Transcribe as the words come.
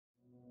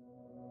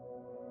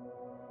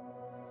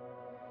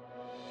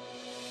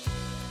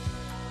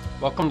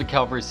Welcome to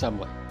Calvary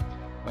Assembly.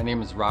 My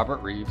name is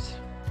Robert Reeves.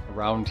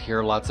 Around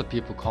here, lots of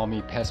people call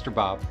me Pastor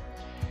Bob.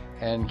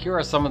 And here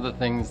are some of the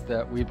things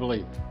that we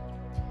believe.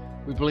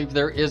 We believe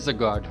there is a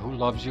God who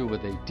loves you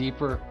with a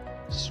deeper,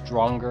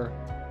 stronger,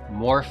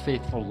 more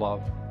faithful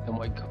love than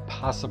what you could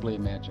possibly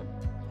imagine.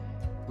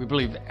 We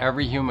believe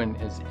every human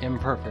is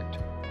imperfect,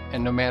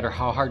 and no matter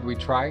how hard we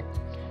try,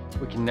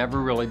 we can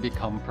never really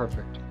become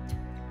perfect.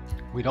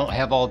 We don't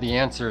have all the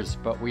answers,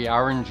 but we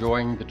are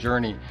enjoying the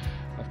journey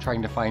of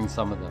trying to find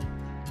some of them.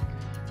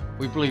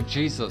 We believe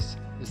Jesus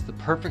is the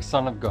perfect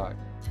Son of God,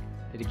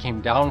 that he came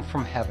down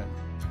from heaven,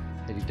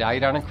 that he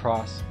died on a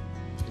cross,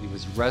 that he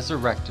was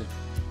resurrected,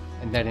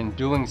 and that in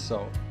doing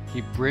so,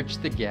 he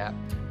bridged the gap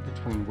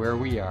between where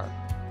we are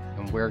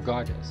and where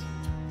God is.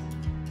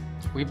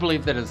 We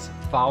believe that as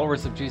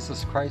followers of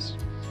Jesus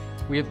Christ,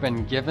 we have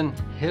been given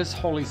his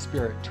Holy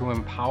Spirit to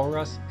empower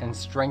us and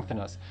strengthen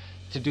us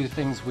to do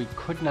things we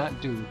could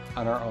not do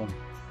on our own.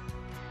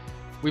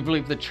 We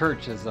believe the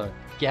church is a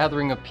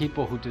gathering of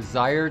people who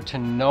desire to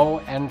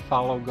know and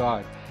follow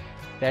God.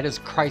 That is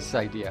Christ's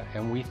idea,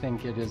 and we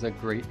think it is a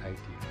great idea.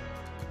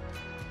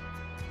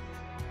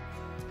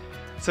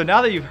 So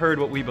now that you've heard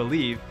what we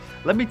believe,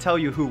 let me tell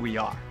you who we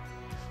are.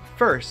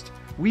 First,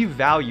 we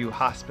value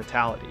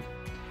hospitality.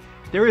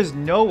 There is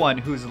no one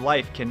whose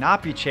life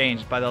cannot be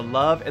changed by the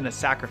love and the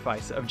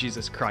sacrifice of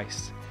Jesus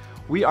Christ.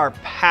 We are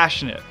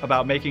passionate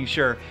about making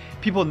sure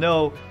people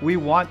know we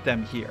want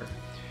them here.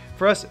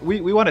 For us,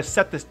 we want to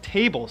set this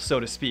table, so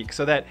to speak,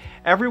 so that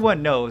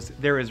everyone knows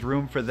there is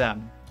room for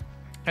them.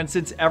 And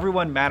since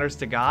everyone matters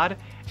to God,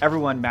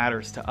 everyone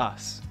matters to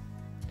us.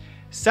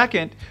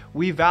 Second,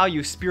 we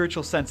value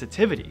spiritual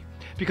sensitivity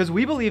because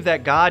we believe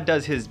that God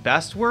does his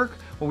best work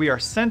when we are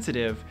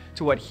sensitive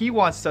to what he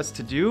wants us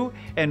to do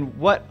and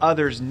what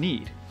others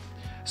need.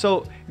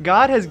 So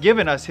God has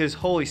given us his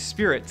Holy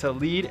Spirit to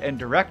lead and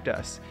direct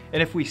us.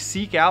 And if we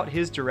seek out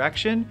his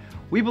direction,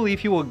 we believe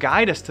he will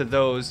guide us to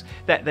those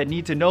that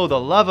need to know the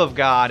love of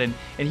God, and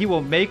he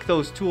will make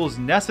those tools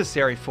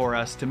necessary for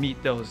us to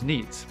meet those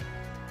needs.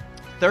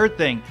 Third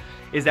thing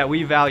is that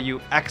we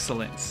value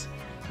excellence.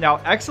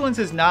 Now, excellence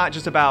is not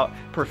just about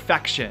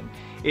perfection.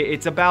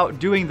 It's about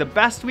doing the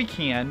best we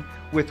can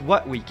with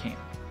what we can.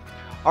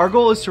 Our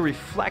goal is to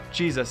reflect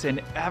Jesus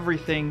in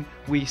everything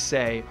we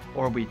say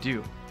or we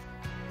do.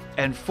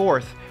 And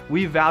fourth,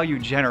 we value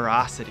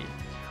generosity.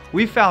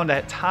 We found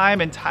that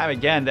time and time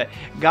again that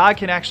God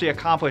can actually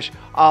accomplish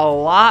a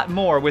lot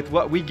more with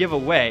what we give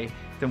away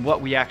than what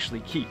we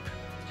actually keep.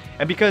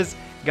 And because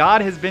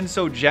God has been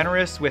so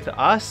generous with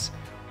us,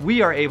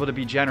 we are able to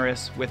be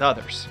generous with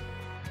others.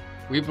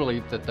 We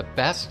believe that the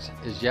best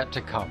is yet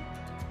to come.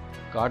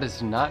 God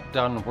is not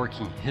done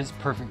working his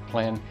perfect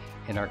plan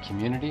in our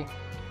community,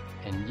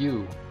 and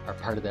you are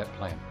part of that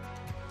plan.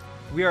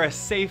 We are a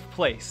safe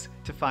place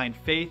to find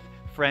faith,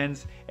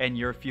 friends, and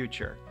your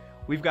future.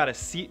 We've got a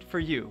seat for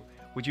you.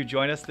 Would you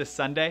join us this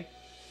Sunday?